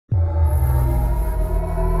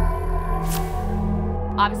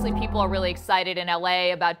Obviously, people are really excited in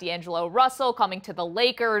LA about D'Angelo Russell coming to the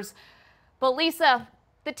Lakers. But Lisa,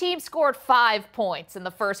 the team scored 5 points in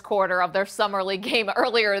the first quarter of their Summer League game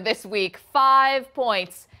earlier this week. 5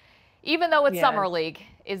 points. Even though it's Summer League,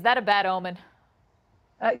 is that a bad omen?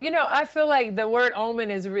 I feel like the word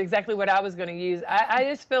omen is exactly what I was going to use. I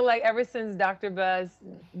just feel like ever since Dr. Buzz,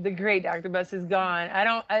 the great Dr. Buzz, is gone,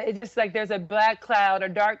 it's just like there's a black cloud, a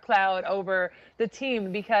dark cloud over the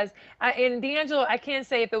team because in D'Angelo, I can't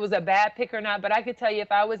say if it was a bad pick or not, but I could tell you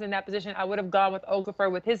if I was in that position, I would have gone with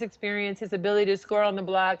Okafor with his experience, his ability to score on the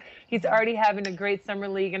block. He's already having a great Summer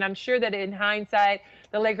League, and I'm sure that in hindsight,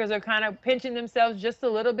 the Lakers are kind of pinching themselves just a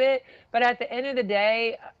little bit. But at the end of the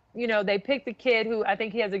day, they picked a kid who I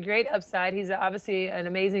think he has a great upside. He's obviously an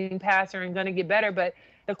amazing passer and going to get better. But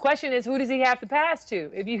the question is, who does he have to pass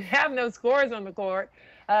to? If you have no scores on the court,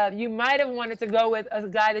 you might have wanted to go with a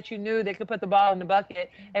guy that you knew that could put the ball in the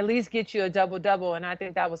bucket, at least get you a double-double. And I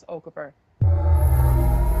think that was Okafor.